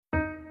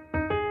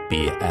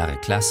BR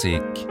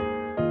Klassik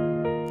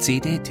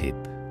CD-Tipp.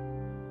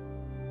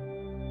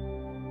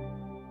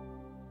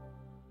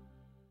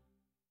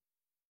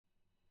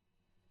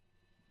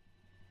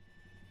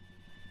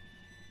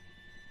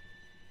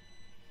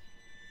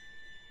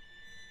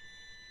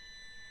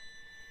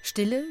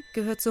 Stille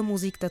gehört zur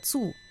Musik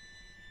dazu.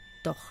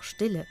 Doch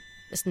Stille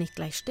ist nicht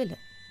gleich Stille.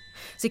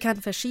 Sie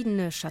kann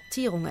verschiedene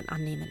Schattierungen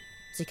annehmen.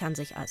 Sie kann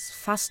sich als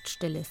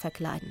Faststille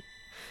verkleiden.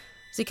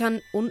 Sie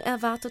kann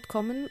unerwartet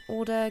kommen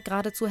oder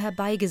geradezu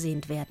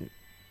herbeigesehnt werden.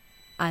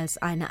 Als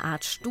eine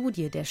Art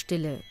Studie der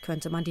Stille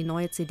könnte man die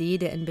neue CD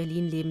der in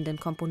Berlin lebenden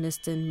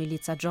Komponistin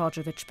Milica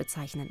Djordjevic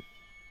bezeichnen.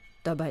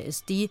 Dabei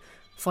ist die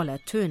voller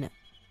Töne,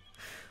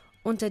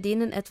 unter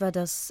denen etwa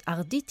das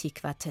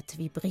Arditi-Quartett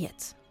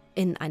vibriert,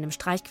 in einem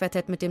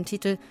Streichquartett mit dem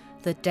Titel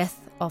The Death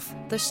of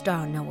the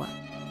Star Knower.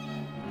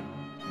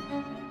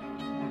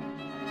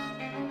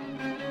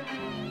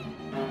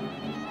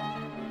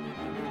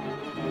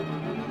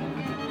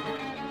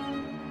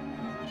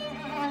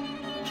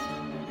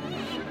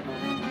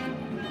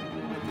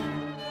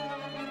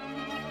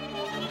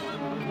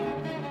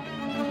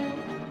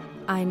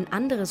 Ein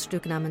anderes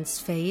Stück namens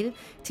Fail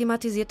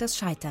thematisiert das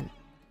Scheitern.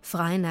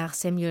 Frei nach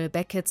Samuel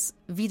Becketts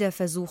Wieder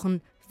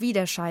versuchen,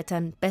 wieder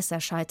scheitern,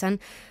 besser scheitern,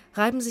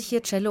 reiben sich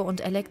hier Cello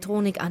und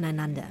Elektronik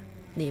aneinander,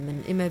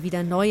 nehmen immer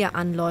wieder neue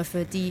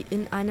Anläufe, die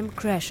in einem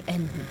Crash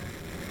enden.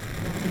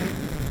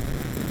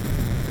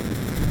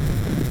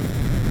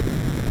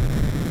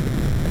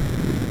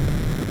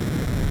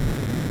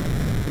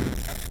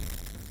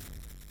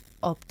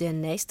 Ob der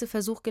nächste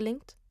Versuch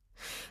gelingt?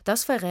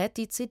 Das verrät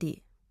die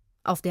CD,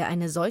 auf der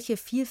eine solche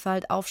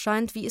Vielfalt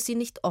aufscheint, wie es sie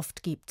nicht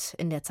oft gibt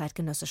in der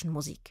zeitgenössischen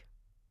Musik.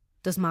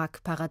 Das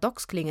mag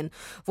paradox klingen,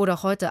 wo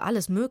doch heute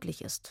alles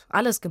möglich ist,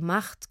 alles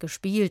gemacht,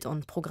 gespielt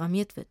und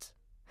programmiert wird.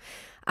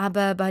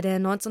 Aber bei der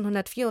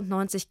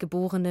 1994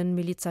 geborenen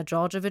Milica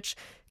Djordjevic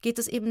geht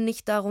es eben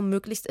nicht darum,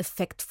 möglichst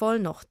effektvoll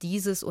noch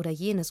dieses oder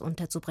jenes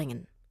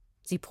unterzubringen.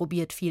 Sie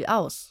probiert viel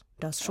aus,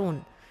 das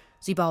schon.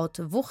 Sie baut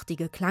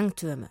wuchtige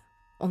Klangtürme,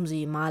 um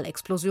sie mal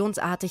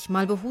explosionsartig,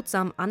 mal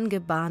behutsam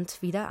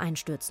angebahnt wieder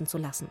einstürzen zu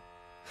lassen.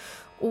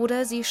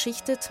 Oder sie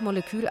schichtet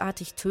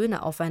molekülartig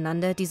Töne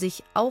aufeinander, die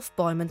sich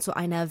aufbäumen zu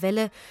einer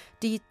Welle,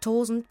 die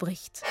tosend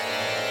bricht,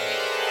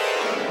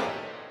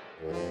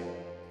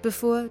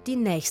 bevor die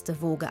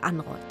nächste Woge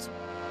anrollt.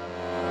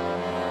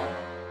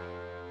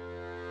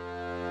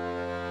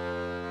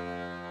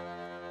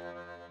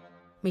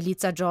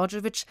 Milica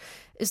Djordjevic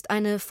ist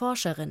eine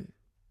Forscherin,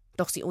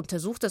 doch sie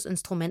untersucht das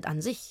Instrument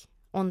an sich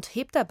und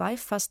hebt dabei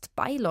fast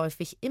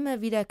beiläufig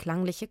immer wieder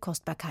klangliche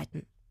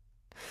Kostbarkeiten.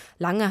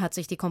 Lange hat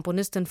sich die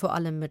Komponistin vor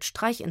allem mit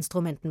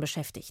Streichinstrumenten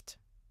beschäftigt.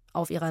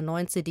 Auf ihrer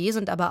neuen CD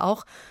sind aber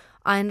auch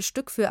ein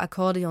Stück für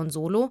Akkordeon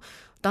Solo,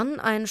 dann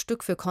ein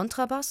Stück für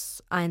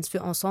Kontrabass, eins für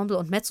Ensemble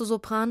und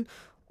Mezzosopran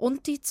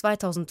und die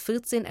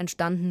 2014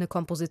 entstandene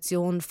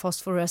Komposition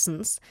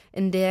Phosphorescence,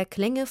 in der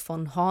Klänge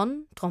von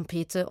Horn,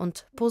 Trompete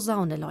und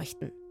Posaune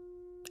leuchten.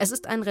 Es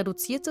ist ein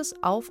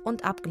reduziertes Auf-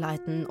 und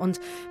Abgleiten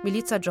und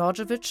Milica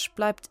Djordjevic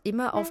bleibt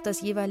immer auf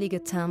das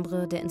jeweilige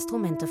Timbre der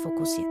Instrumente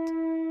fokussiert.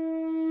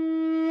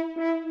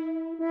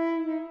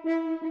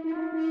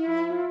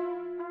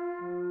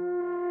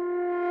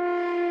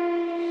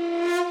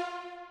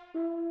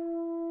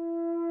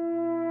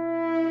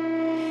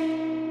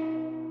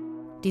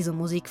 Diese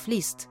Musik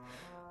fließt,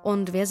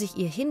 und wer sich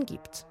ihr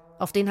hingibt,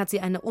 auf den hat sie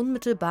eine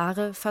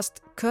unmittelbare,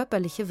 fast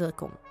körperliche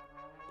Wirkung.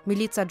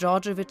 Milica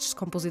Djordjevics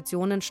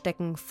Kompositionen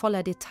stecken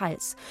voller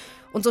Details,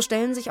 und so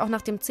stellen sich auch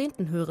nach dem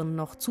 10. Hören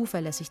noch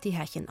zuverlässig die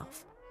Härchen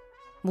auf.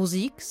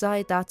 Musik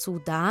sei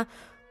dazu da,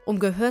 um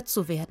gehört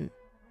zu werden,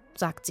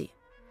 sagt sie,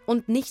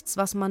 und nichts,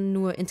 was man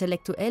nur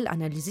intellektuell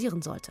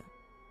analysieren sollte.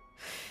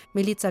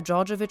 Milica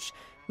Djordjevic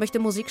möchte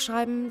Musik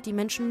schreiben, die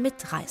Menschen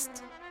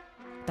mitreißt.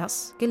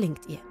 Das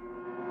gelingt ihr.